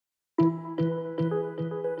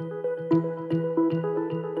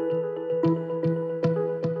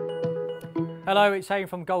Hello, it's Hadyn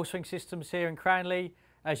from Golf Swing Systems here in Cranley.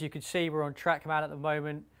 As you can see, we're on Trackman at the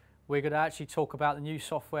moment. We're going to actually talk about the new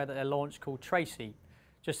software that they launched called Tracy.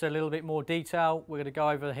 Just a little bit more detail, we're going to go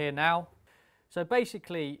over here now. So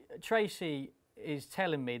basically, Tracy is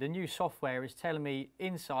telling me, the new software is telling me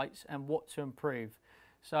insights and what to improve.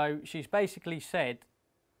 So she's basically said,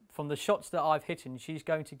 from the shots that I've hit in, she's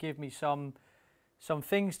going to give me some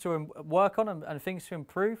things to work on and things to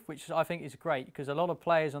improve, which I think is great, because a lot of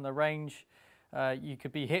players on the range, you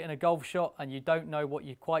could be hitting a golf shot and you don't know what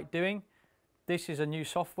you're quite doing. This is a new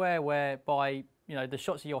software whereby, you know, the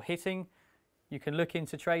shots that you're hitting, you can look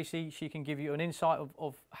into Tracy. She can give you an insight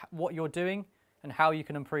of what you're doing and how you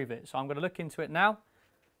can improve it. So I'm going to look into it now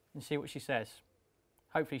and see what she says.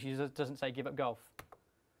 Hopefully she doesn't say give up golf.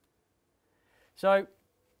 So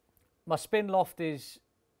my spin loft is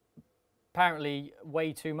apparently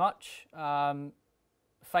way too much.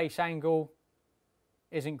 Face angle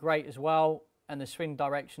isn't great as well, and the swing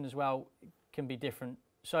direction as well can be different.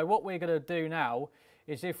 So what we're going to do now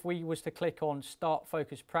is, if we was to click on Start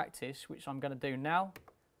Focus Practice, which I'm going to do now.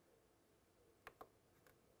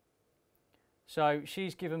 So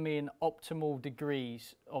she's given me an optimal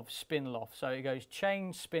degrees of spin loft. So it goes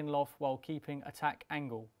change spin loft while keeping attack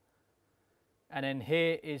angle. And then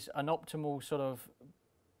here is an optimal sort of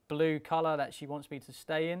blue colour that she wants me to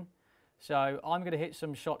stay in. So I'm going to hit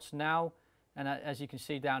some shots now, and as you can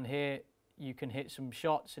see down here, you can hit some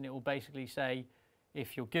shots and it will basically say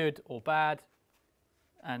if you're good or bad,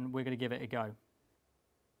 and we're going to give it a go.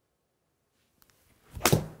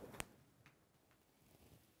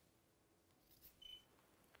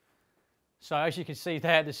 So as you can see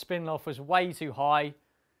there, the spin loft was way too high.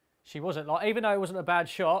 She wasn't like, even though it wasn't a bad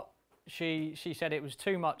shot, she said it was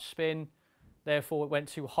too much spin, therefore it went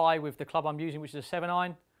too high with the club I'm using, which is a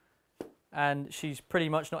 7-iron. And she's pretty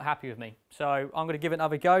much not happy with me. So I'm going to give it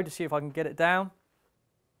another go to see if I can get it down.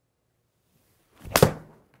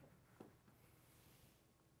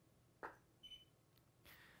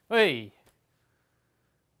 Hey.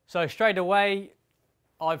 So straight away,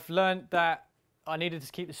 I've learned that I needed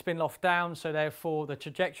to keep the spin loft down, so therefore the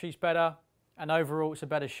trajectory's better, and overall it's a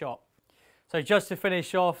better shot. So just to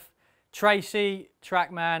finish off, Tracy,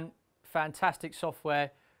 Trackman, fantastic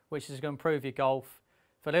software, which is going to improve your golf.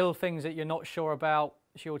 For little things that you're not sure about,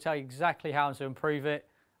 she will tell you exactly how to improve it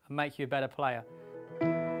and make you a better player.